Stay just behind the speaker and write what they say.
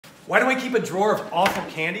Why do I keep a drawer of awful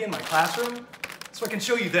candy in my classroom? So I can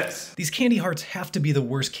show you this. These candy hearts have to be the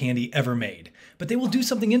worst candy ever made, but they will do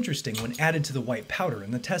something interesting when added to the white powder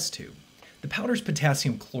in the test tube. The powder is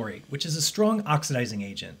potassium chlorate, which is a strong oxidizing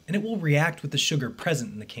agent, and it will react with the sugar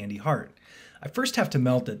present in the candy heart. I first have to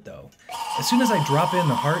melt it though. As soon as I drop in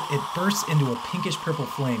the heart, it bursts into a pinkish purple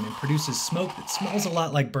flame and produces smoke that smells a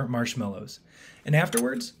lot like burnt marshmallows. And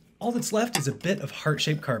afterwards, all that's left is a bit of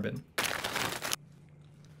heart-shaped carbon.